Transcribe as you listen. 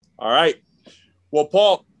All right. Well,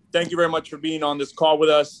 Paul, thank you very much for being on this call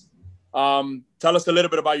with us. Tell us a little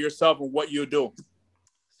bit about yourself and what you do.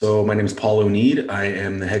 So my name is Paul O'Neid. I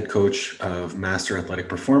am the head coach of Master Athletic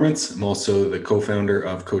Performance. I'm also the co-founder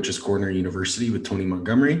of Coach's Corner University with Tony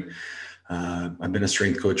Montgomery. I've been a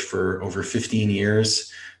strength coach for over 15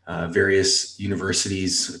 years, various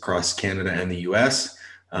universities across Canada and the US.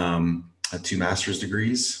 I have 2 master's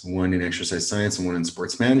degrees, one in exercise science and one in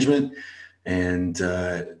sports management, and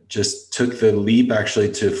just took the leap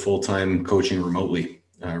actually to full-time coaching remotely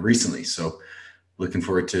recently. So looking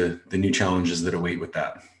forward to the new challenges that await with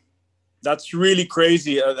that. That's really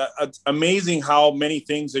crazy. It's amazing how many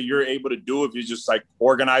things that you're able to do if you just like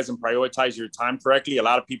organize and prioritize your time correctly. A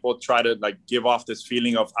lot of people try to like give off this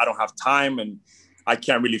feeling of I don't have time and I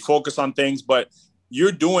can't really focus on things, but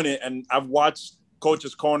you're doing it. And I've watched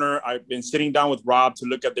Coach's Corner. I've been sitting down with Rob to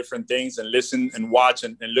look at different things and listen and watch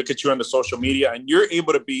and look at you on the social media. And you're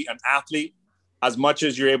able to be an athlete as much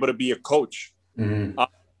as you're able to be a coach. Mm-hmm.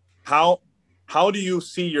 How do you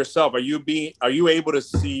see yourself? Are you able to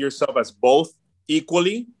see yourself as both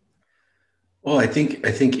equally? Well, I think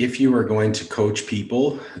if you are going to coach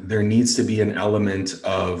people, there needs to be an element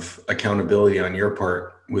of accountability on your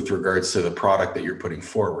part with regards to the product that you're putting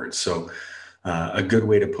forward. So a good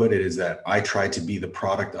way to put it is that I try to be the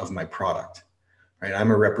product of my product, right?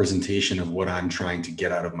 I'm a representation of what I'm trying to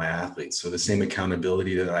get out of my athletes. So the same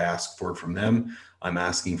accountability that I ask for from them, I'm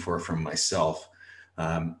asking for from myself.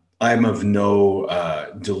 I'm of no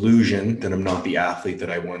delusion that I'm not the athlete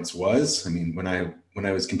that I once was. I mean, when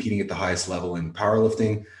I was competing at the highest level in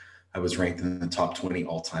powerlifting, I was ranked in the top 20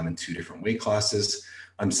 all time in 2 different weight classes.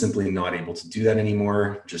 I'm simply not able to do that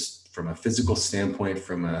anymore, just from a physical standpoint,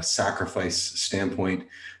 from a sacrifice standpoint,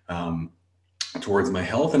 towards my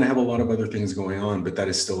health. And I have a lot of other things going on, but that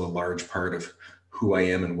is still a large part of who I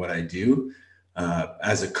am and what I do.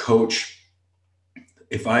 As a coach,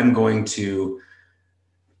 if I'm going to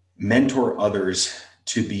mentor others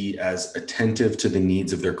to be as attentive to the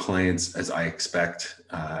needs of their clients as I expect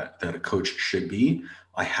that a coach should be,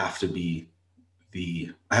 I have to be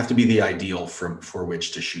the ideal for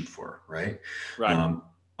which to shoot for, right? Right.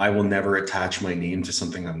 I will never attach my name to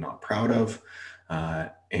something I'm not proud of,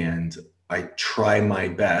 and I try my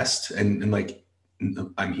best. And like,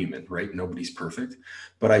 I'm human, right? Nobody's perfect,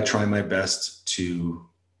 but I try my best to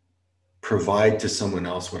provide to someone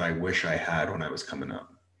else what I wish I had when I was coming up.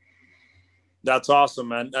 That's awesome,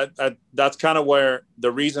 man. That's kind of where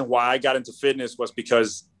the reason why I got into fitness was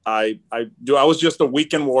because I was just a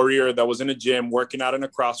weekend warrior that was in a gym working out in a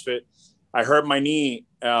CrossFit. I hurt my knee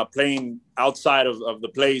playing outside of the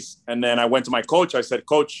place. And then I went to my coach. I said,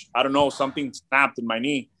 Coach, I don't know, something snapped in my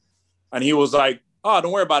knee. And he was like, oh,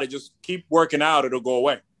 don't worry about it. Just keep working out. It'll go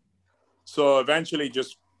away. So eventually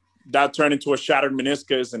just that turned into a shattered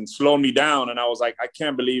meniscus and slowed me down. And I was like, I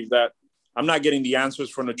can't believe that I'm not getting the answers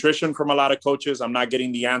for nutrition from a lot of coaches. I'm not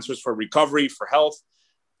getting the answers for recovery, for health.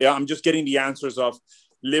 Yeah, I'm just getting the answers of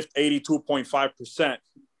lift 82.5%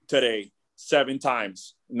 today, 7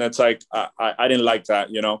 times. And that's like, I didn't like that,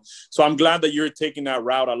 you know? So I'm glad that you're taking that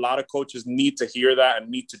route. A lot of coaches need to hear that and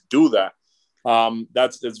need to do that.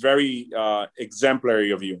 That's very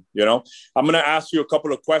exemplary of you, you know? I'm going to ask you a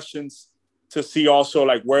couple of questions to see also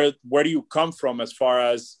like where do you come from as far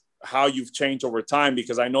as how you've changed over time,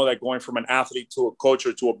 because I know that going from an athlete to a coach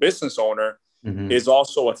or to a business owner is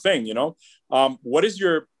also a thing, you know? What is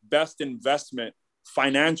your best investment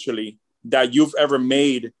financially that you've ever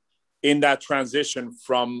made in that transition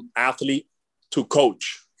from athlete to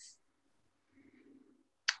coach?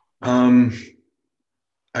 I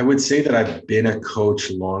would say that I've been a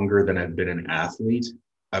coach longer than I've been an athlete.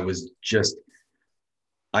 I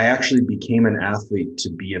actually became an athlete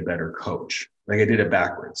to be a better coach. Like I did it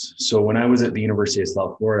backwards. So when I was at the University of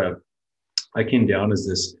South Florida, I came down as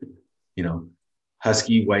this,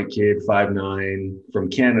 husky white kid, 5'9", from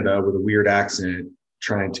Canada with a weird accent,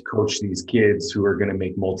 trying to coach these kids who are going to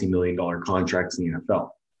make multi-million-dollar contracts in the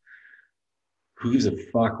NFL. Who gives a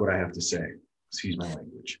fuck what I have to say? Excuse my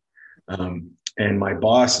language. And my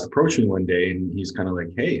boss approached me one day and he's kind of like,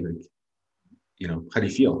 hey, how do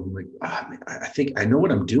you feel? I'm like, I think I know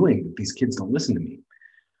what I'm doing, but these kids don't listen to me.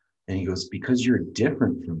 And he goes, because you're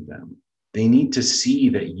different from them. They need to see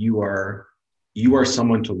that you are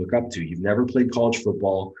someone to look up to. You've never played college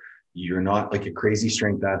football. You're not like a crazy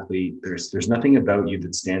strength athlete. There's nothing about you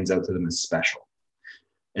that stands out to them as special.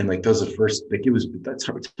 And like those at first, like that's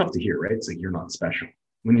tough to hear, right? It's like you're not special.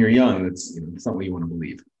 When you're young, it's not what you want to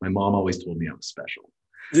believe. My mom always told me I was special.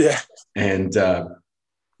 Yeah. And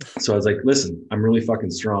so I was like, listen, I'm really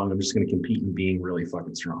fucking strong. I'm just going to compete in being really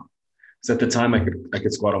fucking strong. Because at the time I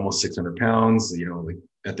could squat almost 600 pounds, you know, like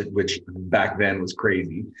which back then was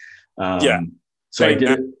crazy. Yeah. So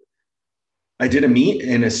I did a meet,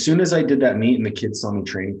 and as soon as I did that meet and the kids saw me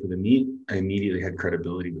training for the meet, I immediately had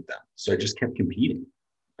credibility with them. So I just kept competing.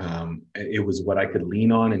 It was what I could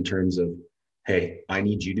lean on in terms of, hey, I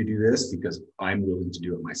need you to do this because I'm willing to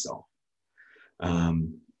do it myself.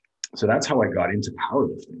 So that's how I got into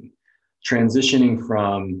powerlifting. Transitioning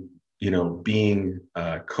from, you know, being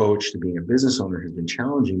a coach to being a business owner has been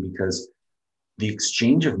challenging because the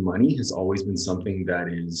exchange of money has always been something that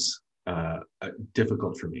is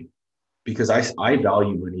difficult for me, because I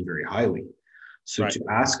value money very highly. So to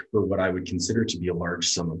ask for what I would consider to be a large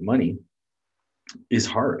sum of money is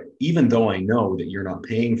hard, even though I know that you're not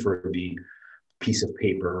paying for the piece of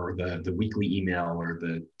paper or the weekly email or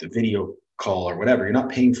the video call or whatever. You're not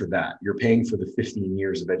paying for that. You're paying for the 15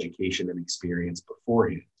 years of education and experience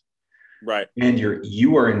beforehand. Right. And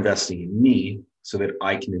you are investing in me so that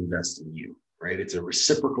I can invest in you, right? It's a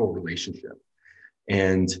reciprocal relationship.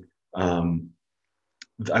 And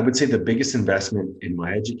I would say the biggest investment in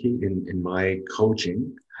my in my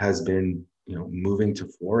coaching has been, you know, moving to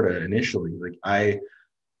Florida initially. Like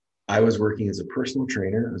I was working as a personal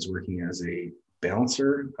trainer. I was working as a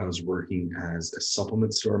bouncer. I was working as a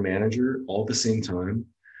supplement store manager all at the same time.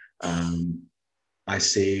 I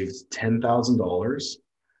saved $10,000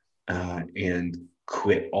 and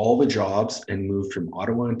quit all the jobs and moved from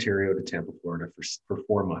Ottawa, Ontario to Tampa, Florida for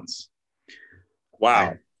 4 months.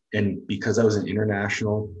 Wow. And because I was an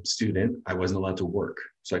international student, I wasn't allowed to work.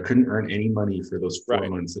 So I couldn't earn any money for those 4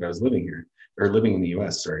 months that I was living here, or living in the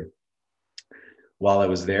US, sorry. While I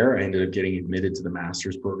was there, I ended up getting admitted to the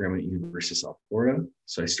master's program at University of South Florida.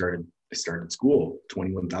 So I started school,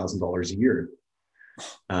 $21,000 a year.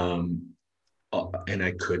 And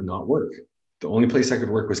I could not work. The only place I could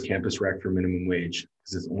work was Campus Rec for minimum wage,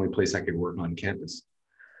 because it's the only place I could work on campus.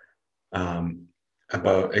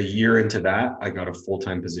 About a year into that, I got a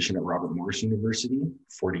full-time position at Robert Morris University,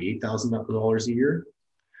 $48,000 a year.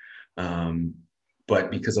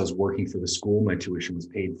 But because I was working for the school, my tuition was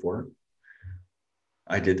paid for.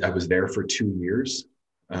 I was there for 2 years.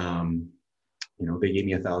 You know, they gave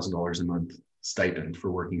me $1,000 a month stipend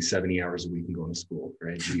for working 70 hours a week and going to school,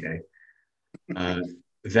 right? GA.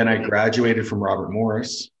 Then I graduated from Robert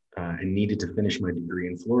Morris and needed to finish my degree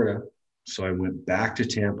in Florida. So I went back to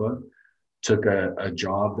Tampa, took a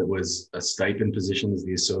job that was a stipend position as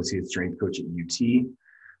the associate strength coach at UT,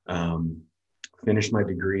 finished my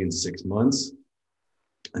degree in 6 months,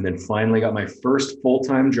 and then finally got my first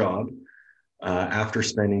full-time job after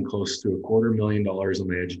spending close to $250,000 on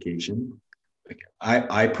my education. Like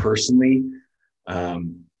I personally,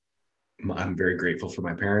 I'm very grateful for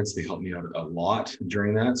my parents. They helped me out a lot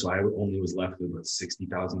during that. So I only was left with about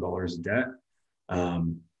 $60,000 in debt.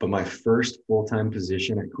 But my first full-time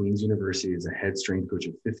position at Queen's University as a head strength coach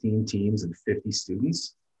of 15 teams and 50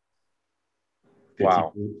 students.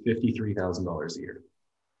 Wow. $53,000 a year.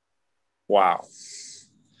 Wow.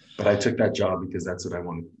 But I took that job because that's what I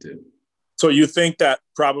wanted to do. So you think that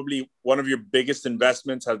probably one of your biggest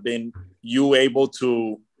investments has been you able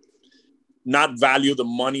to not value the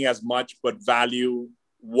money as much, but value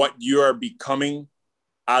what you are becoming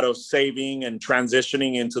out of saving and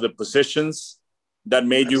transitioning into the positions that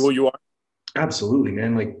made you who you are? Absolutely,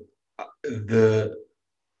 man. Like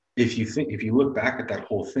if you look back at that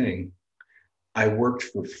whole thing, I worked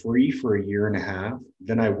for free for a year and a half.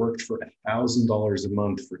 Then I worked for $1,000 a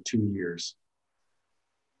month for 2 years.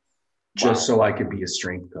 Just so I could be a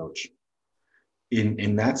strength coach.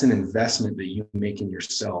 And that's an investment that you make in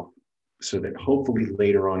yourself so that hopefully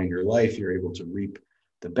later on in your life, you're able to reap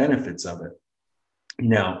the benefits of it.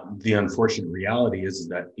 Now, the unfortunate reality is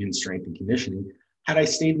that in strength and conditioning, had I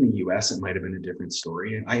stayed in the US, it might have been a different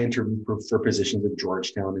story. I interviewed for positions at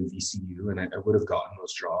Georgetown and VCU, and I would have gotten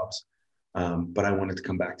those jobs. But I wanted to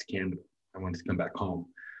come back to Canada. I wanted to come back home.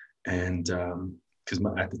 And because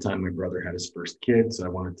at the time my brother had his first kid, so I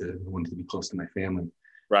wanted to be close to my family.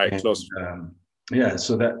 Right, and, close. Yeah,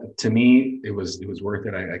 so that to me it was worth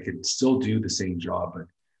it. I could still do the same job,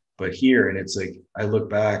 but here, and it's like I look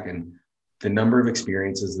back and the number of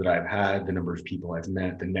experiences that I've had, the number of people I've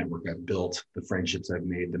met, the network I've built, the friendships I've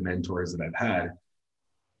made, the mentors that I've had,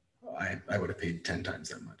 I would have paid 10 times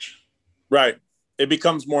that much. Right. It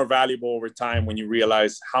becomes more valuable over time when you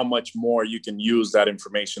realize how much more you can use that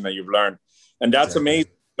information that you've learned. And that's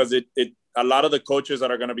amazing, because it a lot of the coaches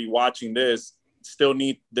that are going to be watching this still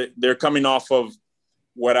they're coming off of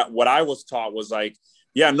what I was taught was like,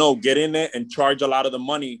 yeah, no, get in it and charge a lot of the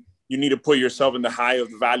money. You need to put yourself in the high of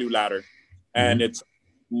the value ladder. And a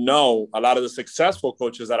lot of the successful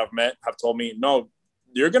coaches that I've met have told me, no,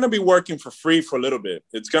 you're going to be working for free for a little bit.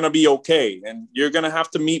 It's going to be okay. And you're going to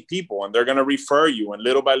have to meet people and they're going to refer you. And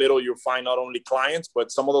little by little, you'll find not only clients,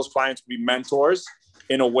 but some of those clients will be mentors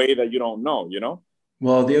in a way that you don't know, you know?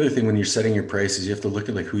 Well, the other thing when you're setting your prices, you have to look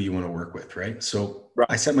at like who you want to work with, right? So Right.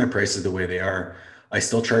 I set my prices the way they are. I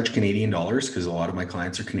still charge Canadian dollars because a lot of my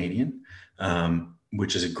clients are Canadian,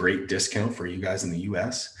 which is a great discount for you guys in the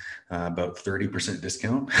US, about 30%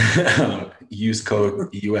 discount. Use code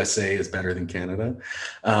USA is better than Canada.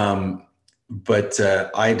 But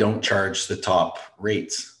I don't charge the top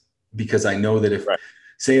rates because I know that Right.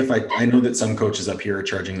 I know that some coaches up here are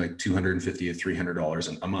charging like $250 to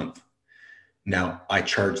 $300 a month. Now, I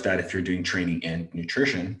charge that if you're doing training and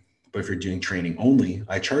nutrition, but if you're doing training only,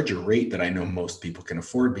 I charge a rate that I know most people can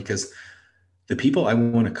afford because the people I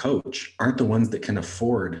want to coach aren't the ones that can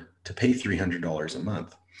afford to pay $300 a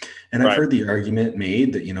month. And I've heard the argument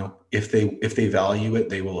made that, you know, if they value it,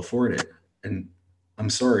 they will afford it. And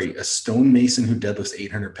I'm sorry, a stonemason who deadlifts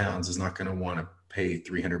 800 pounds is not going to want to pay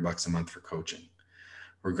 $300 a month for coaching,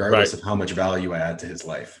 regardless of how much value I add to his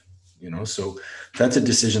life. You know, so that's a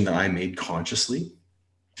decision that I made consciously.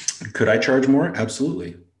 Could I charge more?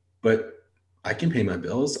 Absolutely. But I can pay my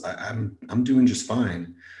bills. I'm doing just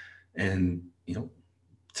fine. And, you know,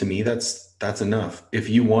 to me, that's enough. If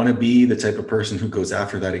you want to be the type of person who goes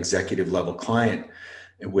after that executive level client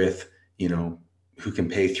with, you know, who can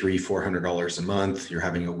pay $300-400 a month, you're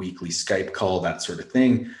having a weekly Skype call, that sort of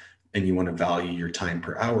thing, and you want to value your time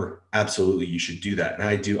per hour, absolutely, you should do that. And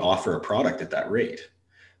I do offer a product at that rate,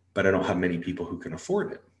 but I don't have many people who can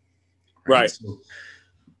afford it. Right. So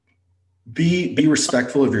be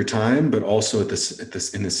respectful of your time, but also in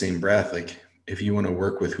the same breath, like if you want to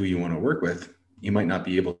work with who you want to work with, you might not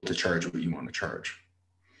be able to charge what you want to charge.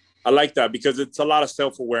 I like that because it's a lot of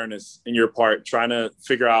self-awareness in your part, trying to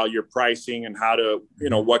figure out your pricing and how to, you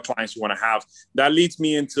know, what clients you want to have. That leads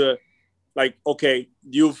me into like, okay,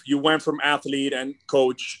 you went from athlete and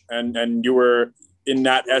coach and you were in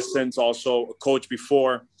that essence also a coach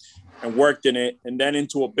before and worked in it, and then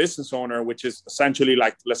into a business owner, which is essentially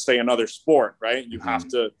like, let's say, another sport, right? You have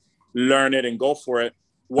to learn it and go for it.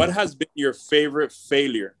 What has been your favorite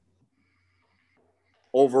failure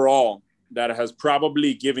overall that has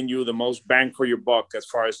probably given you the most bang for your buck as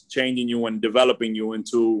far as changing you and developing you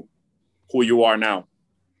into who you are now?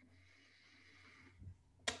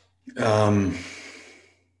 I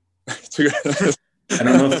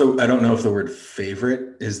don't know if the word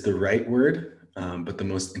favorite is the right word. But the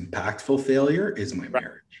most impactful failure is my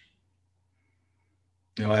marriage.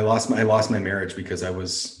 You know, I lost my marriage because I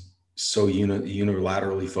was so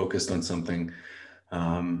unilaterally focused on something,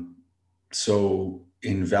 so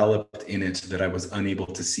enveloped in it that I was unable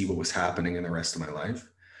to see what was happening in the rest of my life.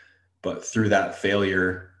 But through that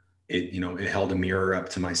failure, it held a mirror up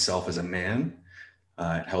to myself as a man.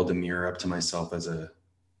 It held a mirror up to myself as a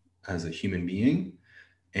human being,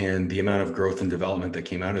 and the amount of growth and development that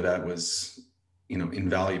came out of that was, you know,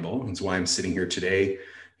 invaluable. It's why I'm sitting here today,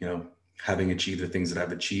 you know, having achieved the things that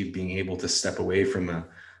I've achieved, being able to step away from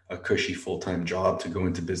a cushy full-time job to go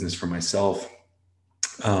into business for myself.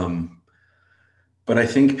 But I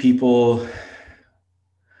think people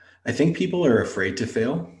are afraid to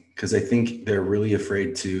fail because I think they're really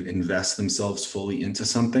afraid to invest themselves fully into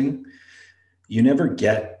something. You never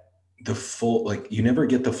get the full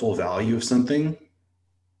value of something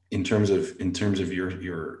in terms of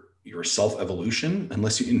your self-evolution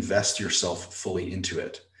unless you invest yourself fully into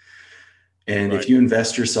it. And if you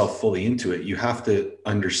invest yourself fully into it, you have to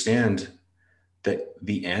understand that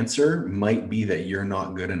the answer might be that you're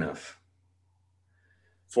not good enough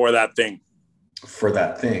for that thing,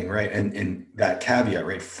 right? And that caveat,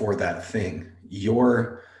 right? For that thing,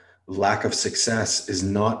 your lack of success is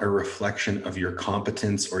not a reflection of your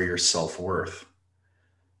competence or your self-worth.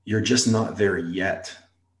 You're just not there yet.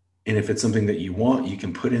 And if it's something that you want, you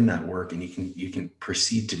can put in that work and you can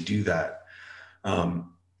proceed to do that.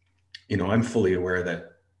 You know, I'm fully aware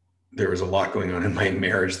that there was a lot going on in my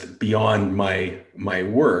marriage beyond my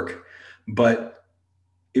work, but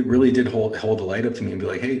it really did hold the light up to me and be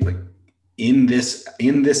like, hey, like in this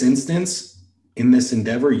instance, in this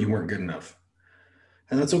endeavor, you weren't good enough.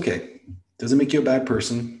 And that's okay. Doesn't make you a bad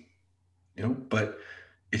person, you know, but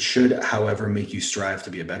it should, however, make you strive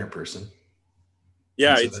to be a better person.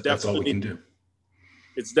 Yeah, so that's all we can do.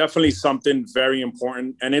 It's definitely something very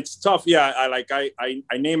important, and it's tough. Yeah,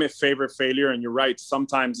 I name it favorite failure, and you're right.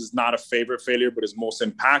 Sometimes it's not a favorite failure, but it's most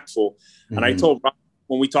impactful. Mm-hmm. And I told Rob,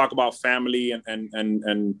 when we talk about family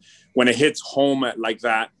and when it hits home like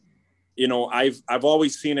that, you know, I've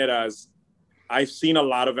always seen it as, I've seen a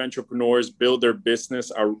lot of entrepreneurs build their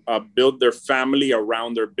business, build their family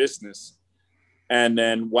around their business. And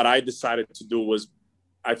then what I decided to do was,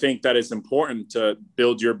 I think that it's important to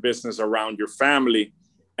build your business around your family.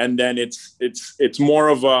 And then it's more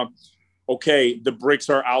of a, okay, the bricks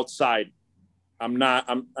are outside. I'm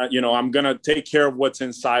going to take care of what's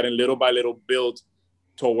inside and little by little build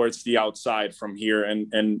towards the outside from here.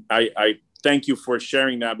 And I thank you for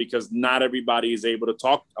sharing that, because not everybody is able to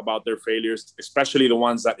talk about their failures, especially the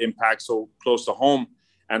ones that impact so close to home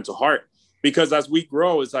and to heart. Because as we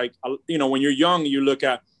grow, it's like, when you're young, you look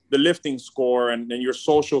at the lifting score and your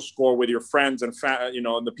social score with your friends and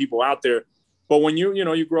and the people out there. But when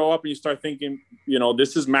you grow up and you start thinking,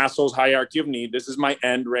 this is Maslow's hierarchy of need. This is my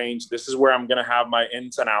end range. This is where I'm going to have my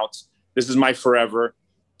ins and outs. This is my forever.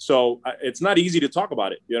 So it's not easy to talk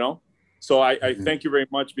about it, So I thank you very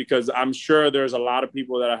much, because I'm sure there's a lot of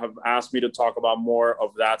people that have asked me to talk about more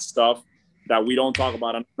of that stuff that we don't talk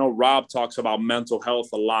about. I know Rob talks about mental health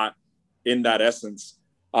a lot in that essence.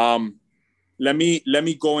 Let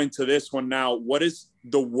me go into this one now. What is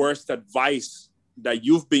the worst advice that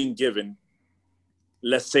you've been given,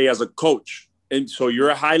 let's say as a coach? And so you're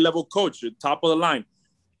a high level coach, you're top of the line,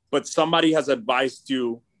 but somebody has advised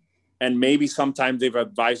you, and maybe sometimes they've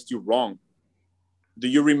advised you wrong. Do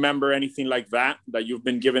you remember anything like that you've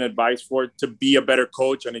been given advice for to be a better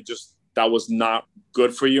coach, and that was not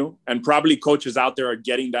good for you? And probably coaches out there are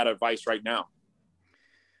getting that advice right now.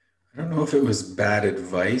 I don't know if it was bad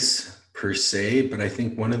advice per se, but I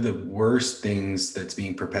think one of the worst things that's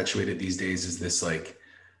being perpetuated these days is this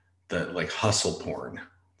the hustle porn.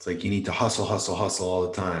 It's like you need to hustle all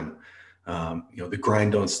the time. The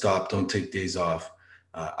grind don't stop, don't take days off.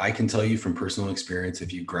 I can tell you from personal experience,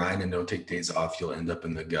 if you grind and don't take days off, you'll end up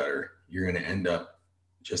in the gutter. You're going to end up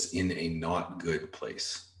just in a not good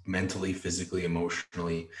place, mentally, physically,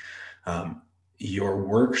 emotionally. Your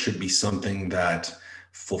work should be something that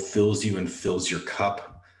fulfills you and fills your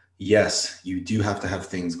cup. Yes, you do have to have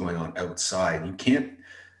things going on outside.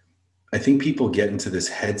 I think people get into this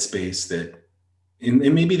headspace that,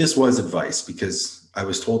 and maybe this was advice, because I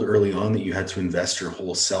was told early on that you had to invest your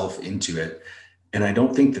whole self into it. And I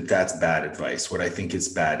don't think that that's bad advice. What I think is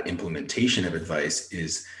bad implementation of advice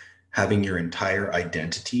is having your entire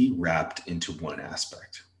identity wrapped into one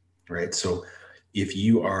aspect, right? So if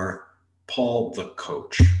you are Paul the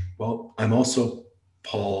coach, well, I'm also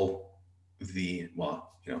Paul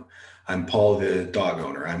I'm Paul the dog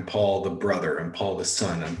owner, I'm Paul the brother, I'm Paul the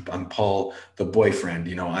son, I'm Paul the boyfriend,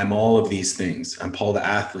 I'm all of these things. I'm Paul the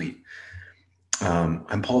athlete.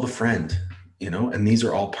 I'm Paul the friend, and these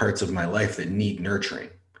are all parts of my life that need nurturing.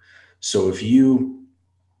 So if you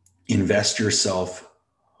invest yourself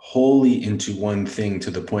wholly into one thing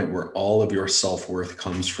to the point where all of your self-worth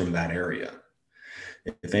comes from that area,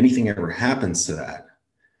 if anything ever happens to that,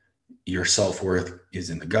 your self-worth is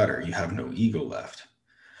in the gutter. You have no ego left.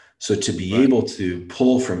 So to be able to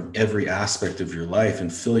pull from every aspect of your life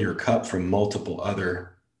and fill your cup from multiple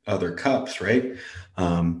other cups, right?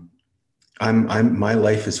 My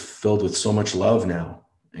life is filled with so much love now.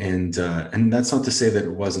 And that's not to say that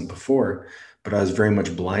it wasn't before, but I was very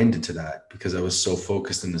much blinded to that because I was so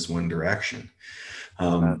focused in this one direction.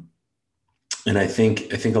 And I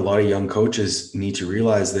think a lot of young coaches need to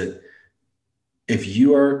realize that if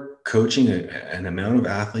you are coaching an amount of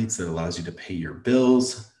athletes that allows you to pay your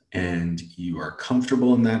bills, and you are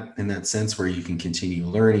comfortable in that sense where you can continue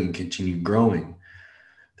learning, continue growing,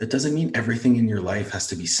 that doesn't mean everything in your life has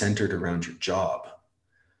to be centered around your job.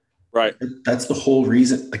 Right. That's the whole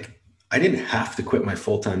reason. Like, I didn't have to quit my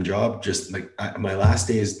full-time job. My last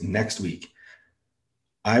day is next week.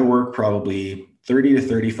 I work probably 30 to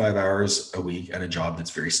 35 hours a week at a job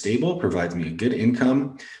that's very stable, provides me a good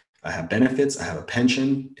income. I have benefits. I have a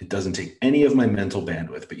pension. It doesn't take any of my mental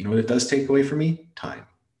bandwidth, but you know what it does take away from me? Time.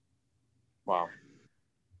 Wow.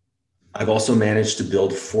 I've also managed to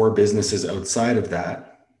build 4 businesses outside of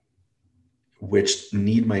that, which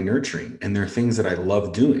need my nurturing. And they're things that I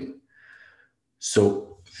love doing.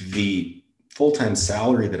 So the full-time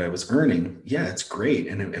salary that I was earning, yeah, it's great.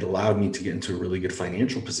 And it allowed me to get into a really good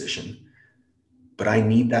financial position. But I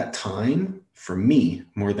need that time for me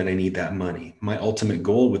more than I need that money. My ultimate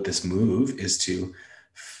goal with this move is to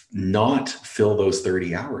not fill those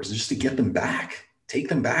 30 hours, just to get them back, take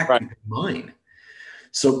them back, right. Mine.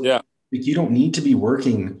 So yeah, you don't need to be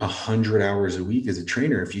working 100 hours a week as a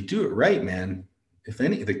trainer. If you do it right, man, if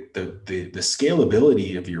any, the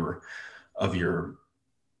scalability of your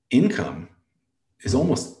income is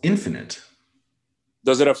almost infinite.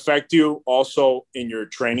 Does it affect you also in your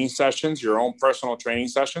training sessions, your own personal training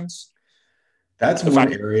sessions? That's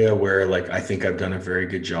one area where I think I've done a very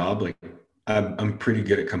good job. I'm pretty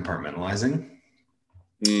good at compartmentalizing.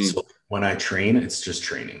 So When I train, it's just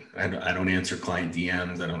training. I don't answer client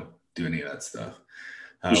DMs. I don't do any of that stuff.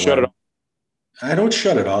 You shut it off? I don't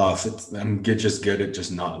shut it off. I'm just good at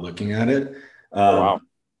just not looking at it. Wow.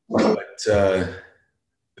 But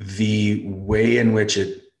the way in which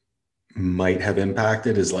it might have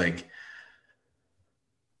impacted is like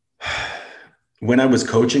when I was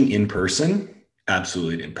coaching in person,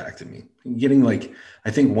 absolutely it impacted me. Getting like,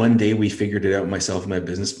 I think one day we figured it out myself and my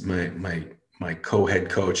business, my co-head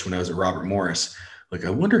coach when I was at Robert Morris. Like,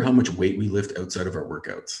 I wonder how much weight we lift outside of our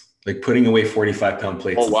workouts, like putting away 45-pound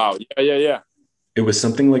plates. Oh, wow. Yeah. It was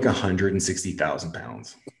something like 160,000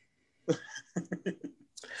 pounds.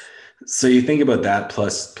 So you think about that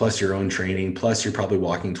plus your own training, plus you're probably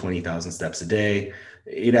walking 20,000 steps a day.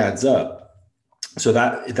 It adds up. So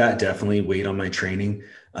that definitely weighed on my training.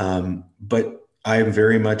 But I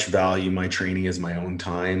very much value my training as my own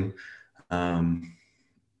time.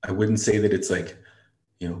 I wouldn't say that it's like,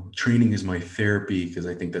 training is my therapy, because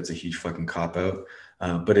I think that's a huge fucking cop out.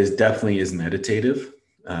 But it definitely is meditative.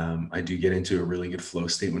 I do get into a really good flow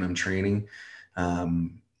state when I'm training.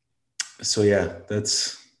 So yeah,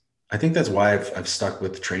 I think that's why I've stuck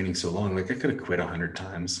with training so long. Like, I could have quit 100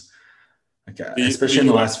 times, like, especially in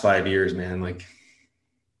the last 5 years, man. Like,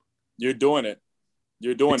 you're doing it.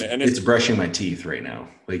 And it's brushing my teeth right now.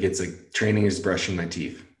 Like, it's like training is brushing my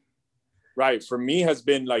teeth. Right. For me, has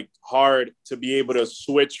been like hard to be able to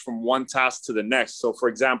switch from one task to the next. So for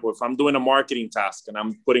example, if I'm doing a marketing task and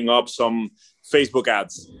I'm putting up some Facebook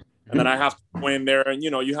ads, and then I have to go in there and,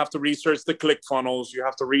 you have to research the ClickFunnels, you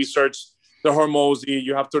have to research the Hormozi,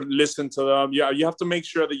 you have to listen to them. Yeah, you have to make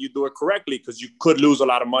sure that you do it correctly, because you could lose a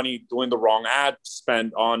lot of money doing the wrong ad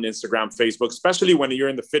spend on Instagram, Facebook, especially when you're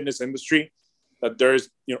in the fitness industry, that there's,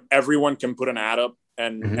 everyone can put an ad up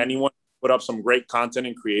and anyone can put up some great content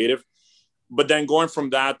and creative. But then going from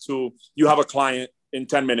that to, you have a client in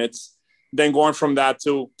 10 minutes, then going from that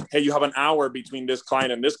to, hey, you have an hour between this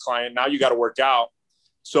client and this client. Now you got to work out.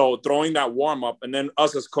 So throwing that warm up, and then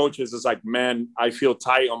us as coaches is like, man, I feel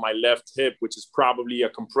tight on my left hip, which is probably a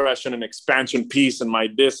compression and expansion piece, and my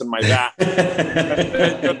this and my that.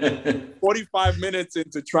 45 minutes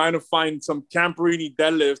into trying to find some Camperini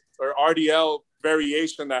deadlift or RDL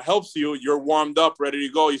variation that helps you, you're warmed up, ready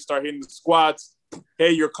to go. You start hitting the squats.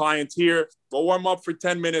 Hey, your client's here. Go warm up for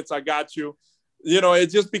 10 minutes. I got you. It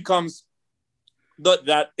just becomes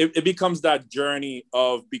it becomes that journey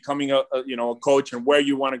of becoming a coach, and where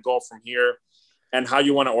you want to go from here and how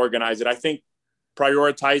you want to organize it. I think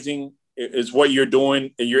prioritizing is what you're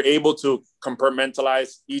doing, and you're able to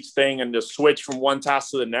compartmentalize each thing and just switch from one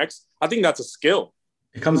task to the next. I think that's a skill.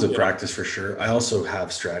 It comes with practice for sure. I also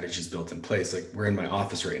have strategies built in place. Like, we're in my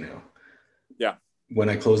office right now. Yeah. When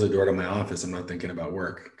I close the door to my office, I'm not thinking about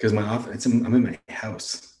work, because my office, I'm in my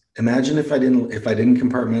house. Imagine if I didn't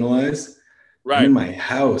compartmentalize. Right. I'm in my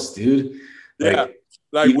house, dude. Like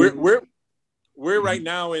we're right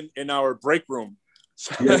now in our break room.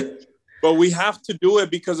 Yeah. But we have to do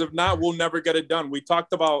it, because if not, we'll never get it done. We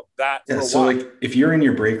talked about that for a so while. Like, if you're in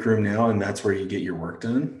your break room now and that's where you get your work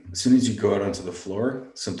done, as soon as you go out onto the floor,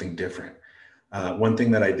 something different. One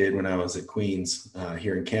thing that I did when I was at Queens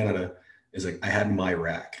here in Canada is, like, I had my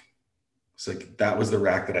rack. So, like, that was the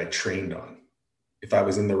rack that I trained on. If I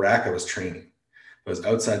was in the rack, I was training. If I was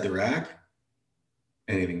outside the rack,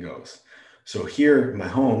 anything goes. So here in my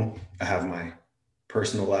home, I have my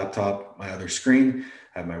personal laptop, my other screen.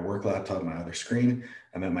 I have my work laptop, my other screen.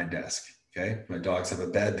 I'm at my desk. Okay. My dogs have a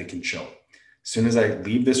bed, they can chill. As soon as I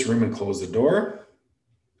leave this room and close the door,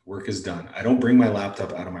 work is done. I don't bring my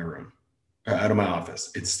laptop out of my room, out of my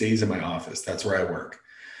office. It stays in my office. That's where I work.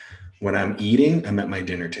 When I'm eating, I'm at my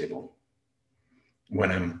dinner table.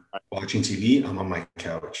 When I'm watching TV, I'm on my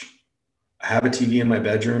couch. I have a TV in my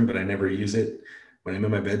bedroom, but I never use it. When I'm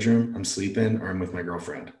in my bedroom, I'm sleeping or I'm with my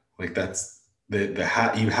girlfriend. Like, that's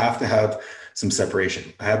you have to have some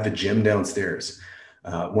separation. I have the gym downstairs.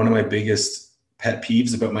 One of my biggest pet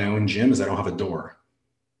peeves about my own gym is I don't have a door.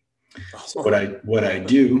 So what I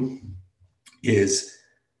do is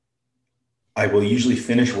I will usually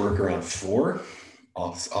finish work around 4.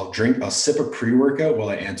 I'll sip a pre-workout while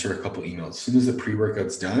I answer a couple emails. As soon as the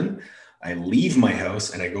pre-workout's done, I leave my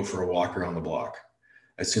house and I go for a walk around the block.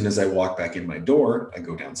 As soon as I walk back in my door, I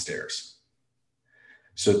go downstairs.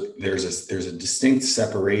 So there's a distinct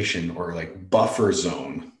separation, or like buffer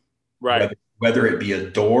zone, right? Whether it be a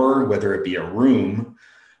door, whether it be a room,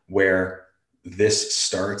 where this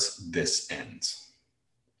starts, this ends.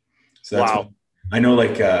 So that's wow. I know,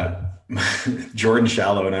 like Jordan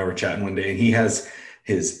Shallow and I were chatting one day, and he has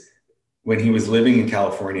when he was living in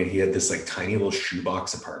California, he had this like tiny little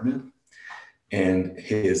shoebox apartment. and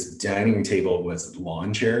his dining table was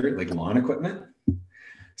lawn chair, like lawn equipment.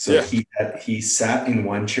 So Yeah. he sat in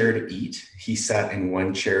one chair to eat, he sat in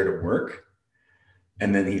one chair to work,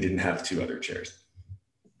 and then he didn't have two other chairs.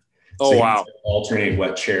 So Oh, wow. Alternate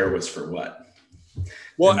what chair was for what.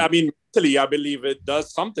 Well, I mean, mentally, I believe it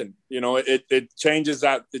does something. You know, it changes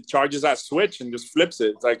that, it charges that switch and just flips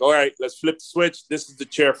it. It's like, all right, let's flip the switch. This is the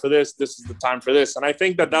chair for this. This is the time for this. And I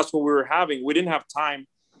think that that's what we were having. We didn't have time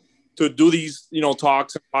to do these, you know,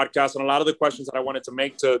 talks and podcasts and a lot of the questions that I wanted to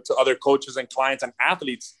make to other coaches and clients and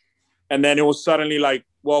athletes. And then it was suddenly like,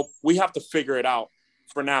 well, we have to figure it out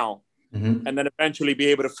for now. Mm-hmm. And then eventually be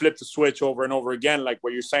able to flip the switch over and over again. Like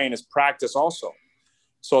what you're saying is practice also.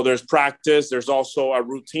 So there's practice, there's also a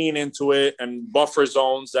routine into it and buffer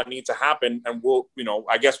zones that need to happen. And we'll, you know,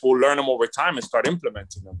 I guess we'll learn them over time and start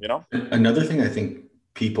implementing them, you know? Another thing I think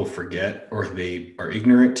people forget or they are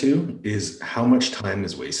ignorant to is how much time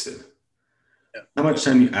is wasted. Yeah. How much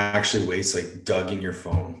time you actually waste, like dug in your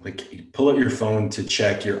phone. Like you pull out your phone to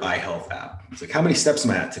check your iHealth app. It's like, how many steps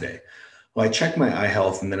am I at today? Well, I check my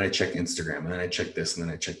iHealth and then I check Instagram and then I check this and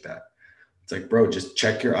then I check that. It's like, bro, just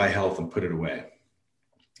check your iHealth and put it away.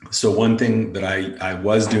 So one thing that I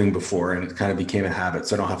was doing before, and it kind of became a habit,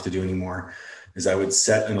 so I don't have to do anymore, is I would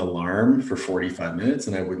set an alarm for 45 minutes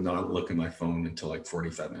and I would not look at my phone until like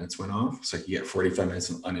 45 minutes went off. So I could get 45 minutes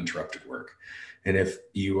of uninterrupted work. And if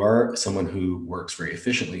you are someone who works very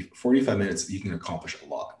efficiently, 45 minutes, you can accomplish a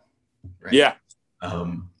lot. Right? Yeah.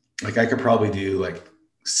 Like I could probably do like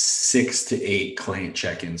 6 to 8 client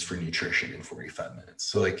check-ins for nutrition in 45 minutes.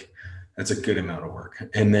 So like that's a good amount of work.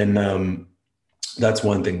 And then that's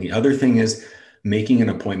one thing. The other thing is making an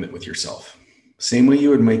appointment with yourself. Same way you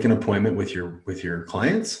would make an appointment with your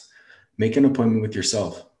clients, make an appointment with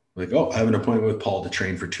yourself. Like, oh, I have an appointment with Paul to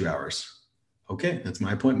train for 2 hours. Okay, that's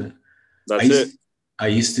my appointment. I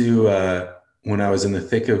used to, when I was in the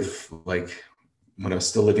thick of like, when I was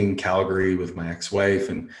still living in Calgary with my ex-wife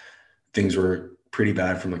and things were pretty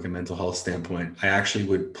bad from like a mental health standpoint, I actually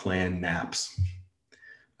would plan naps.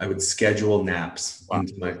 I would schedule naps. Wow.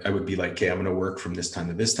 I would be like, okay, I'm going to work from this time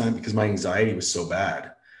to this time because my anxiety was so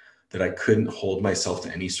bad that I couldn't hold myself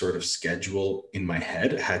to any sort of schedule in my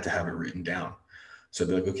head. I had to have it written down. So I'd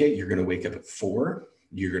be like, okay, you're going to wake up at 4.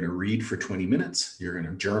 You're going to read for 20 minutes. You're going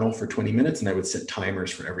to journal for 20 minutes. And I would set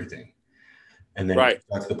timers for everything. And then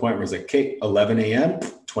got to the point where I was like, okay, 11 a.m.,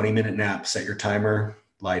 20-minute nap, set your timer,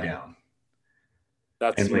 lie down.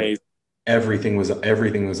 That's amazing. Everything was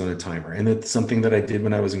on a timer. And that's something that I did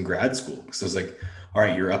when I was in grad school. So I was like, all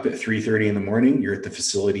right, you're up at 3:30 in the morning. You're at the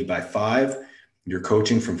facility by 5. You're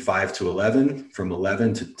coaching from 5 to 11. From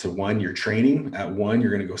 11 to 1, you're training. At 1,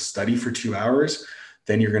 you're going to go study for 2 hours.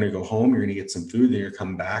 Then you're going to go home. You're going to get some food. Then you're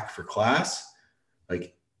come back for class.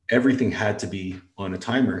 Like everything had to be on a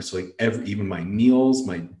timer. So like even my meals,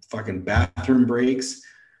 my fucking bathroom breaks,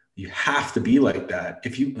 you have to be like that.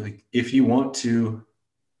 If you want to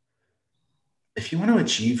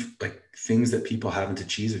achieve like things that people haven't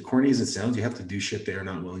achieved, as corny as it sounds, you have to do shit they are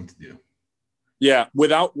not willing to do. Yeah.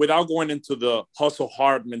 Without going into the hustle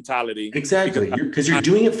hard mentality. Exactly. Because you're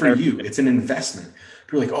doing it for you. It's an investment.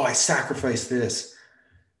 People are like, oh, I sacrificed this.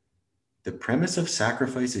 The premise of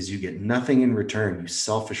sacrifice is you get nothing in return, you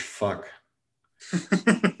selfish fuck.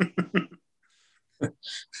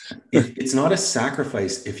 It's not a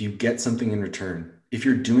sacrifice if you get something in return. If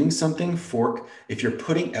you're doing something if you're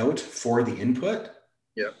putting out for the input,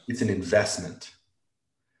 it's an investment.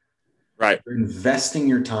 Right. You're investing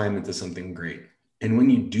your time into something great. And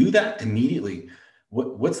when you do that immediately,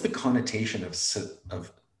 what's the connotation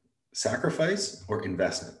of sacrifice or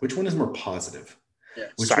investment? Which one is more positive? Yeah.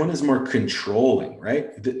 Which one is more controlling,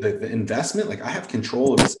 right? The investment, like I have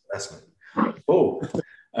control of this investment.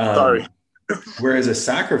 Sorry. Whereas a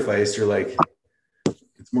sacrifice, you're like,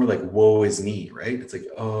 it's more like woe is me, right? It's like,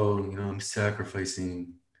 oh, I'm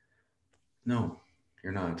sacrificing. No,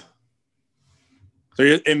 you're not. So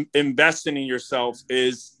you're investing in yourself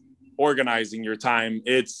is organizing your time.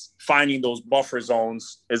 It's finding those buffer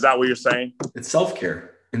zones. Is that what you're saying? It's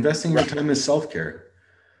self-care. Investing your time is self-care.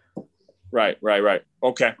 Right.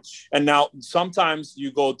 Okay. And now sometimes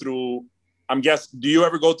you go through, do you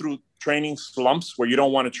ever go through training slumps where you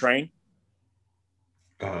don't want to train?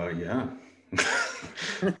 Yeah.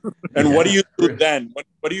 And what do you do then?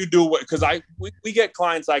 What do you do? Because we get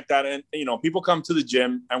clients like that, and people come to the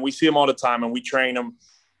gym and we see them all the time and we train them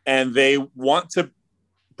and they want to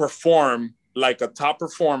perform like a top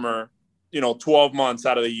performer, 12 months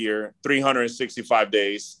out of the year, 365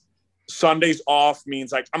 days. Sundays off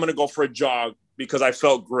means like, I'm going to go for a jog because I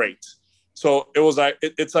felt great. So it was like,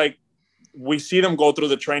 it's like we see them go through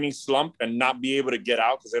the training slump and not be able to get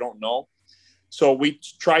out because they don't know. So we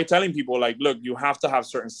try telling people like, look, you have to have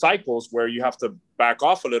certain cycles where you have to back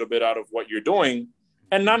off a little bit out of what you're doing,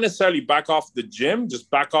 and not necessarily back off the gym, just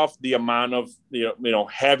back off the amount of,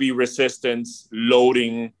 heavy resistance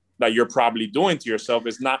loading that you're probably doing to yourself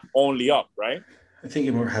is not only up, right? I think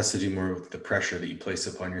it more has to do more with the pressure that you place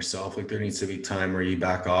upon yourself. Like there needs to be time where you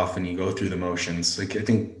back off and you go through the motions. Like I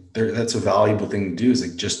think that's a valuable thing to do, is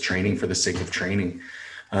like just training for the sake of training.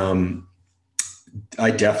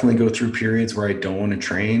 I definitely go through periods where I don't want to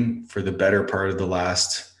train. For the better part of the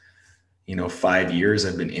last, 5 years,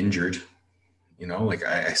 I've been injured. Like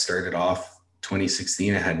I started off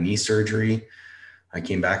 2016, I had knee surgery. I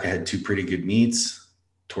came back, I had 2 pretty good meets,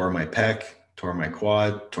 tore my pec, tore my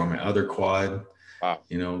quad, tore my other quad. Wow.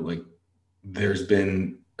 Like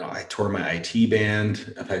I tore my IT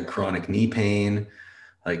band. I've had chronic knee pain.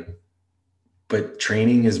 But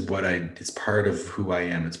training is it's part of who I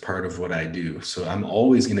am. It's part of what I do. So I'm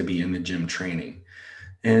always going to be in the gym training.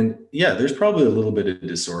 And yeah, there's probably a little bit of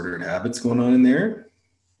disordered habits going on in there,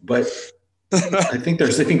 but I think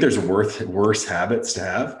there's worse habits to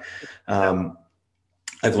have.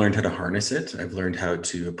 I've learned how to harness it. I've learned how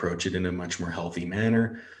to approach it in a much more healthy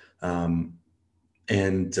manner. And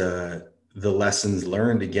the lessons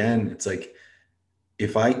learned, again, it's like,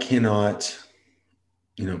 if I cannot,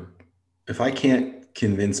 if I can't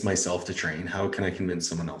convince myself to train, how can I convince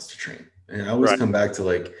someone else to train? And I always come back to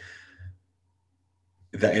like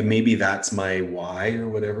that. And maybe that's my why, or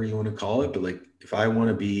whatever you want to call it. But like, if I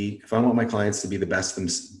want my clients to be the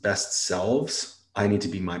best selves, I need to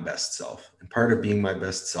be my best self. And part of being my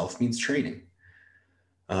best self means training.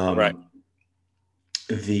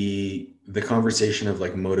 The conversation of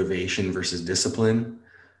like motivation versus discipline,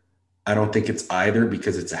 I don't think it's either,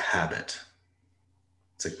 because it's a habit.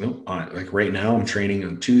 It's like, no, like right now I'm training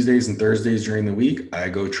on Tuesdays and Thursdays during the week. I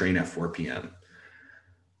go train at 4 p.m.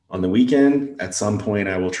 On the weekend, at some point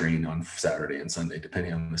I will train on Saturday and Sunday,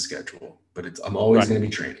 depending on the schedule, but I'm always going to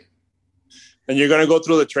be training. And you're going to go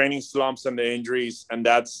through the training slumps and the injuries. And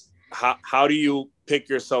that's how do you pick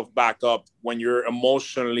yourself back up when you're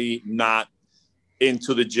emotionally not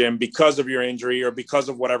into the gym because of your injury or because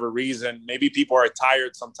of whatever reason? Maybe people are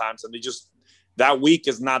tired sometimes and that week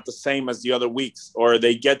is not the same as the other weeks, or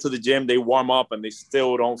they get to the gym, they warm up and they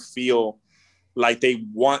still don't feel like they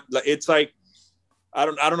want. It's like, I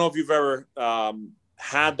don't know if you've ever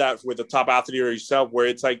had that with a top athlete or yourself, where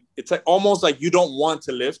it's like almost like you don't want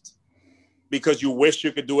to lift because you wish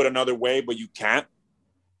you could do it another way, but you can't.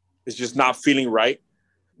 It's just not feeling right.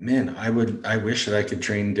 Man, I wish that I could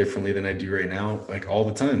train differently than I do right now, like all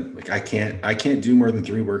the time. Like I can't do more than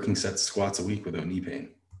 3 working sets of squats a week without knee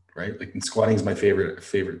pain, right? Like, and squatting is my favorite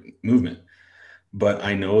movement, but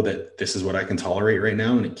I know that this is what I can tolerate right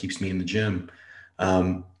now, and it keeps me in the gym.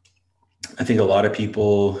 I think a lot of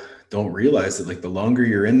people don't realize that like the longer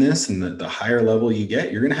you're in this and the higher level you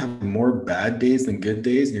get, you're going to have more bad days than good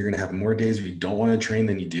days. And you're going to have more days where you don't want to train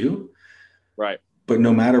than you do. Right. But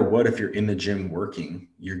no matter what, if you're in the gym working,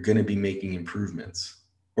 you're going to be making improvements,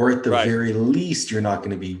 or at the very least, you're not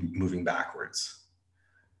going to be moving backwards.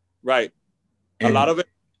 Right. And a lot of it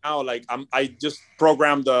now, like I just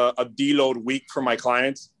programmed a deload week for my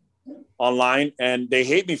clients online, and they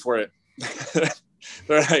hate me for it.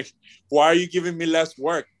 They're like, why are you giving me less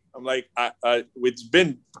work? I'm like, it's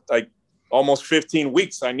been like almost 15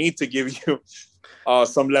 weeks. I need to give you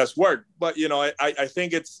some less work. But, I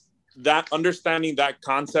think it's that understanding that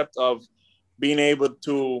concept of being able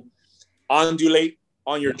to undulate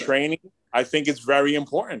on your training. I think it's very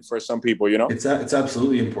important for some people, It's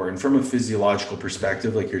absolutely important from a physiological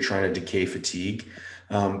perspective, like you're trying to decay fatigue.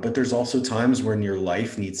 But there's also times when your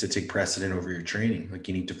life needs to take precedent over your training. Like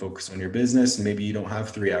you need to focus on your business, and maybe you don't have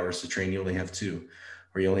 3 hours to train. You only have 2,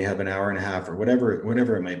 or you only have an hour and a half, or whatever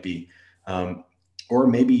it might be. Or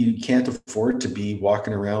maybe you can't afford to be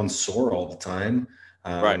walking around sore all the time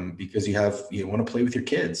because you want to play with your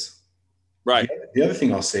kids. Right. The other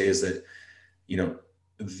thing I'll say is that,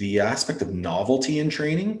 the aspect of novelty in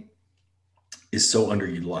training is so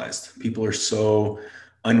underutilized. People are so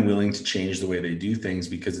unwilling to change the way they do things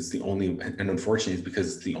because unfortunately it's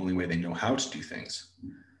because it's the only way they know how to do things.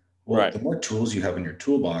 Well, the more tools you have in your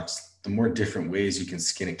toolbox, the more different ways you can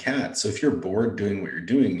skin a cat. So if you're bored doing what you're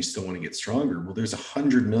doing, you still want to get stronger. Well, there's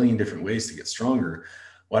 100 million different ways to get stronger.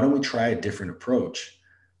 Why don't we try a different approach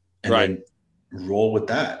and then roll with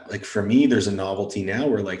that? Like for me, there's a novelty now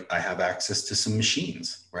where like I have access to some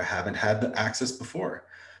machines where I haven't had the access before.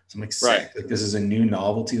 So I'm like, sick. Like this is a new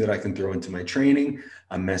novelty that I can throw into my training.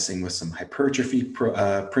 I'm messing with some hypertrophy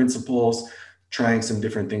principles, trying some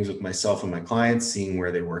different things with myself and my clients, seeing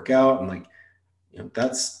where they work out. I'm like,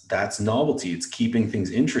 that's novelty. It's keeping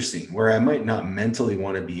things interesting, where I might not mentally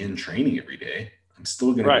want to be in training every day. I'm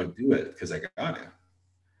still going to Right. go do it because I got it.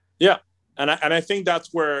 Yeah. And I think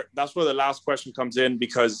that's where the last question comes in,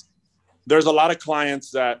 because there's a lot of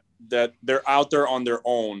clients that they're out there on their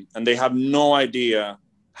own and they have no idea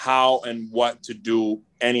how and what to do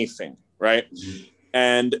anything, right? Mm-hmm.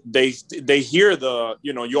 And they hear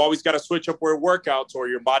you always got to switch up your workouts or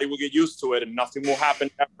your body will get used to it and nothing will happen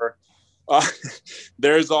ever. uh,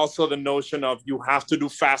 there's also the notion of you have to do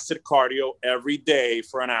fasted cardio every day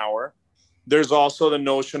for an hour. There's also the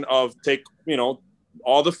notion of take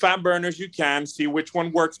all the fat burners you can, see which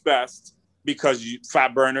one works best, because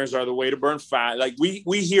fat burners are the way to burn fat. Like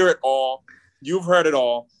we hear it all. You've heard it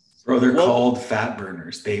all. Bro, they're called fat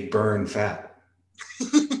burners. They burn fat.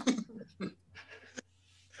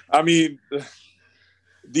 I mean,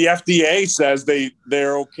 the FDA says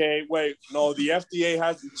they're okay. Wait, no, the FDA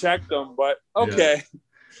hasn't checked them, but okay. Yeah.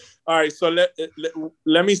 All right. So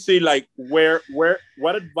let me see, like,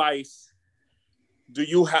 what advice do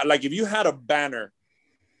you have? Like, if you had a banner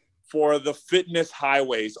for the fitness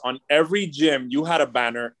highways on every gym, you had a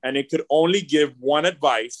banner and it could only give one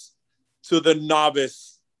advice to the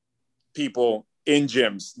novice people in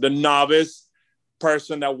gyms, the novice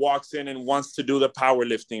person that walks in and wants to do the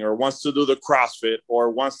powerlifting or wants to do the CrossFit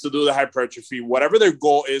or wants to do the hypertrophy, whatever their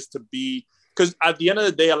goal is to be. Because at the end of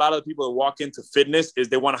the day, a lot of the people that walk into fitness is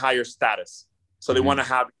they want a higher status. So they want to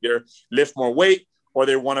have either lift more weight, or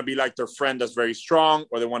they want to be like their friend that's very strong,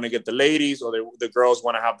 or they want to get the ladies, or the girls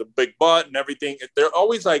want to have the big butt and everything. They're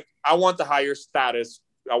always like, I want the higher status.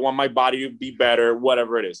 I want my body to be better,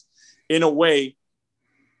 whatever it is. In a way,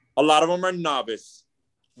 a lot of them are novice.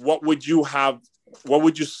 What would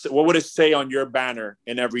it say on your banner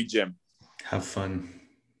in every gym? Have fun.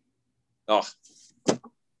 Oh,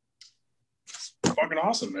 fucking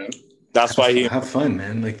awesome, man. That's why have fun,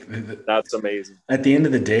 man. Like that's amazing. At the end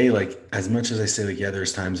of the day, like, as much as I say, like, yeah,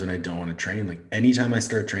 there's times when I don't want to train. Like, anytime I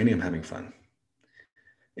start training, I'm having fun.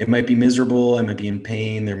 It might be miserable. I might be in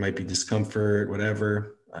pain. There might be discomfort,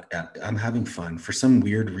 whatever. I'm having fun. For some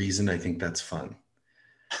weird reason, I think that's fun.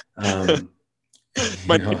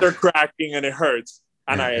 My teeth are cracking and it hurts.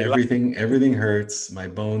 And everything hurts. My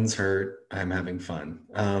bones hurt. I'm having fun.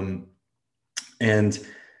 And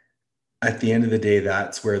at the end of the day,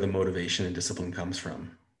 that's where the motivation and discipline comes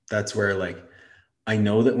from. That's where, like, I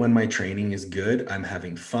know that when my training is good, I'm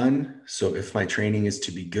having fun. So if my training is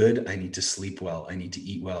to be good, I need to sleep well. I need to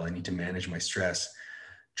eat well. I need to manage my stress.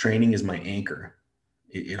 Training is my anchor.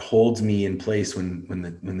 It holds me in place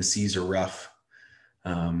when the seas are rough.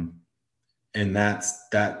 And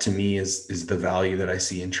that to me is the value that I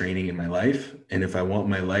see in training in my life. And if I want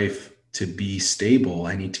my life to be stable,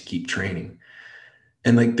 I need to keep training.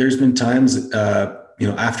 And, like, there's been times,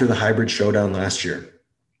 after the hybrid showdown last year,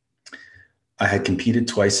 I had competed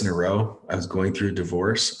twice in a row. I was going through a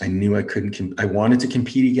divorce. I knew I couldn't, I wanted to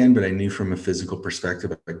compete again, but I knew from a physical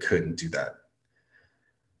perspective, I couldn't do that.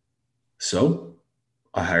 So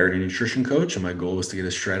I hired a nutrition coach, and my goal was to get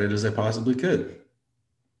as shredded as I possibly could,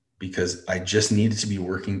 because I just needed to be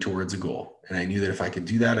working towards a goal. And I knew that if I could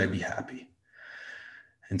do that, I'd be happy.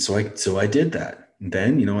 And so I did that. And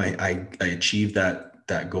then, I achieved that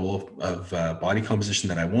goal of body composition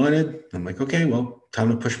that I wanted. I'm like, okay, well, time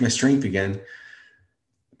to push my strength again.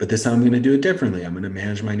 But this time I'm going to do it differently. I'm going to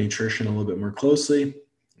manage my nutrition a little bit more closely,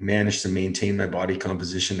 manage to maintain my body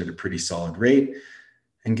composition at a pretty solid rate.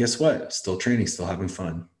 And guess what? Still training, still having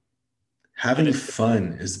fun. Having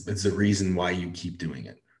fun is the reason why you keep doing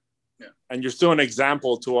it. Yeah. And you're still an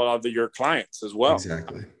example to a lot of your clients as well.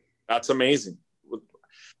 Exactly. That's amazing.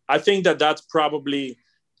 I think that's probably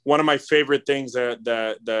one of my favorite things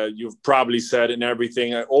that you've probably said and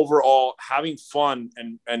everything. Overall, having fun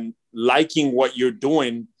and liking what you're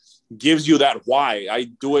doing gives you that why. I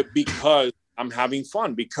do it because I'm having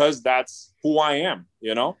fun, because that's who I am,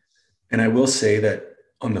 And I will say that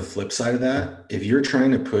on the flip side of that, if you're trying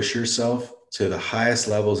to push yourself to the highest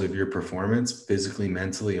levels of your performance, physically,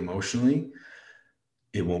 mentally, emotionally,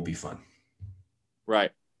 it won't be fun. Right.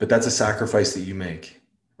 But that's a sacrifice that you make,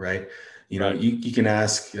 right? Right. You can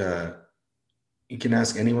ask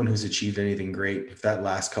anyone who's achieved anything great, if that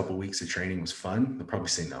last couple of weeks of training was fun, they'll probably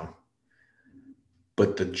say no.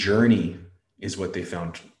 But the journey is what they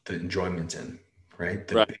found the enjoyment in, right?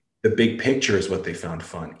 The big picture is what they found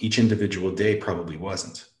fun. Each individual day probably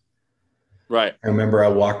wasn't. Right. I remember I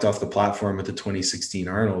walked off the platform at the 2016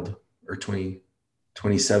 Arnold or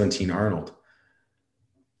 2017 Arnold,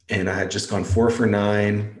 and I had just gone 4 for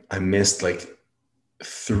 9. I missed like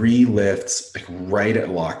 3 lifts, like right at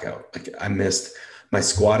lockout. Like, I missed my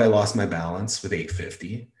squat. I lost my balance with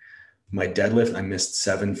 850. My deadlift, I missed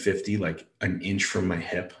 750, like an inch from my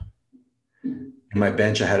hip. In my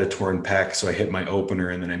bench, I had a torn pec, so I hit my opener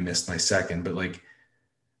and then I missed my second. But like,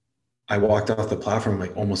 I walked off the platform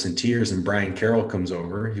like almost in tears, and Brian Carroll comes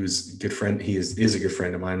over. He was a good friend. He is a good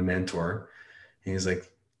friend of mine, a mentor. And he's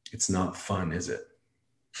like, "It's not fun, is it?"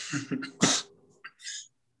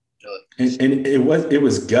 and it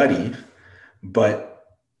was gutty,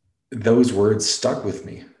 but those words stuck with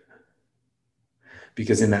me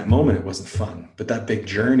because in that moment it wasn't fun. But that big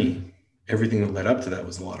journey, everything that led up to that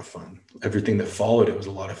was a lot of fun. Everything that followed it was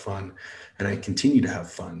a lot of fun, and I continue to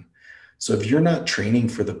have fun. So if you're not training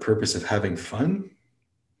for the purpose of having fun,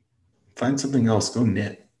 find something else. Go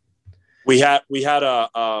knit. We had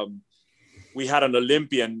an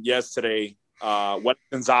Olympian yesterday,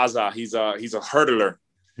 Wellington Zaza. He's a hurdler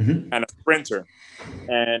and a sprinter,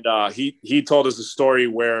 and he told us a story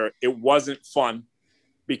where it wasn't fun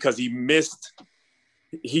because he missed.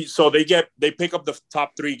 So they pick up the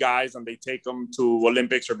top 3 guys and they take them to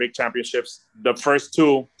Olympics or big championships. The first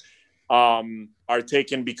 2 are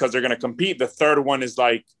taken because they're going to compete. The third one is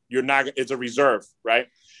like, it's a reserve, right?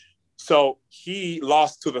 So he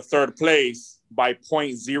lost to the third place by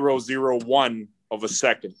 0.001 of a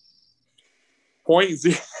second.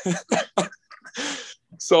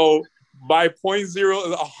 So by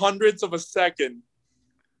 0.0, hundredths of a second,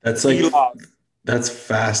 that's like, that's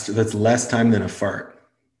fast. That's less time than a fart.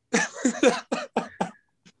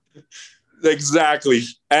 Exactly.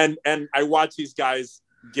 And I watch these guys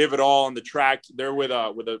give it all on the track. They're with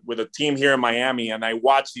a team here in Miami, and I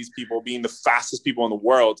watch these people being the fastest people in the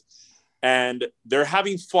world, and they're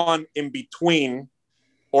having fun in between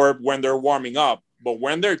or when they're warming up. But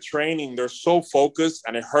when they're training, they're so focused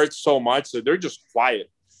and it hurts so much that they're just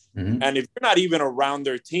quiet. Mm-hmm. And if you're not even around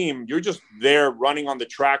their team, you're just there running on the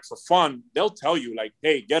track for fun, they'll tell you like,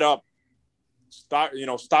 hey, get up, stop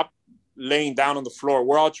laying down on the floor.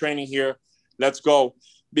 We're all training here. Let's go.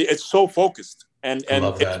 It's so focused. And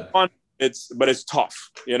it's fun. But it's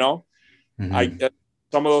tough, Mm-hmm.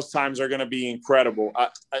 Some of those times are going to be incredible.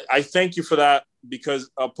 I thank you for that because,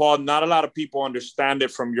 Paul, not a lot of people understand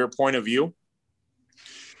it from your point of view.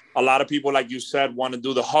 A lot of people, like you said, want to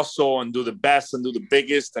do the hustle and do the best and do the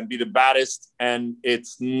biggest and be the baddest. And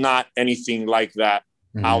it's not anything like that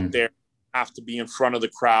mm-hmm. out there. You have to be in front of the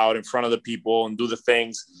crowd, in front of the people and do the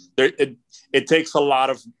things. It takes a lot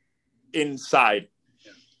of inside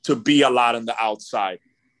to be a lot on the outside.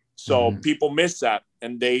 So mm-hmm. people miss that,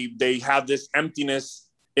 and they have this emptiness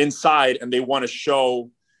inside, and they want to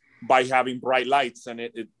show by having bright lights, and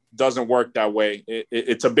it doesn't work that way.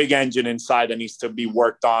 It's a big engine inside that needs to be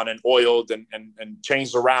worked on and oiled and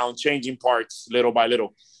changed around, changing parts little by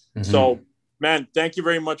little. Mm-hmm. So, man, thank you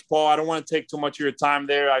very much, Paul. I don't want to take too much of your time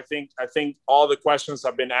there. I think all the questions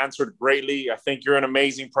have been answered greatly. I think you're an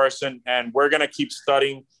amazing person, and we're going to keep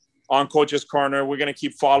studying on Coach's Corner. We're going to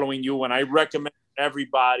keep following you, and I recommend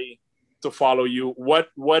everybody to follow you. What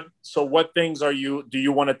things do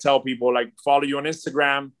you want to tell people? Like, follow you on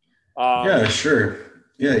Instagram? Yeah, sure.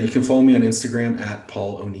 Yeah, you can follow me on Instagram at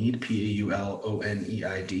Paul Oneid,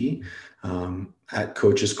 PAULONEID, at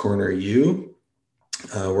Coach's Corner U.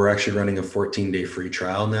 We're actually running a 14-day free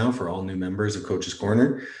trial now for all new members of Coach's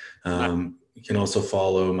Corner. You can also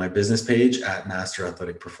follow my business page at Master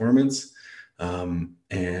Athletic Performance,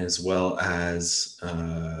 as well as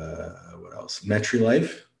what else?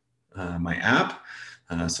 MetriLife, my app.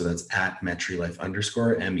 So that's at MetriLife _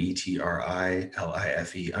 METRILIFE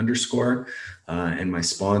 _ and my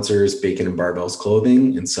sponsors, Bacon and Barbells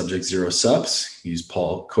Clothing and Subject Zero Subs. Use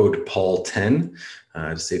code Paul10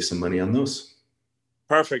 to save some money on those.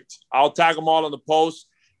 Perfect. I'll tag them all on the post,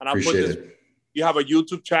 and I'll put this. You have a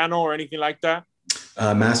YouTube channel or anything like that?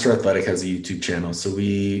 Master Athletic has a YouTube channel. So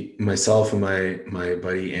myself and my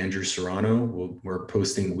buddy Andrew Serrano, we're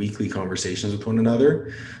posting weekly conversations with one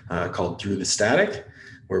another called Through the Static,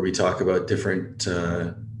 where we talk about different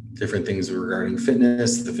things regarding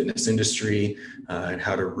fitness, the fitness industry, and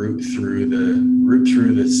how to root through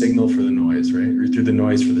the signal for the noise, right? Root through the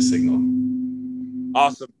noise for the signal.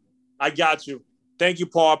 Awesome. I got you. Thank you,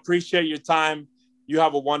 Paul. Appreciate your time. You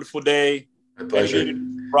have a wonderful day. My pleasure.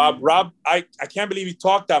 Rob, I can't believe he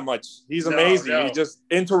talked that much. He's amazing. No. He just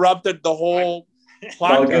interrupted the whole podcast.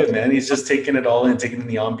 All good, man. He's just taking it all in, taking in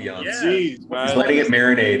the ambiance. Yeah. Jeez, man. He's letting it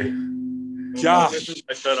marinate. Josh.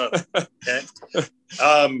 I shut up. Okay.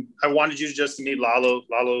 I wanted you just to meet Lalo.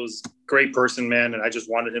 Lalo's a great person, man, and I just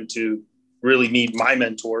wanted him to really meet my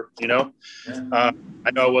mentor, Yeah. I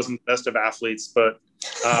know I wasn't the best of athletes, but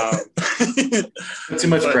not too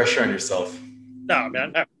much pressure on yourself. No,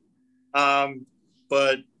 man. No.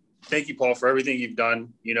 But thank you, Paul, for everything you've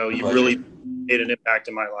done. You know, you've really made an impact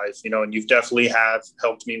in my life, you know, and you've definitely have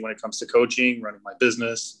helped me when it comes to coaching, running my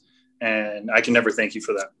business. And I can never thank you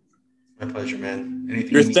for that. My pleasure, man.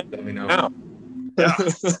 Anything you need, let me know. Now. Yeah,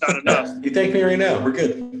 it's not enough. You thank me right now. We're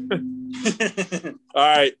good. All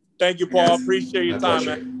right. Thank you, Paul. Appreciate your My time,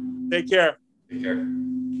 pleasure. man. Take care. Take care.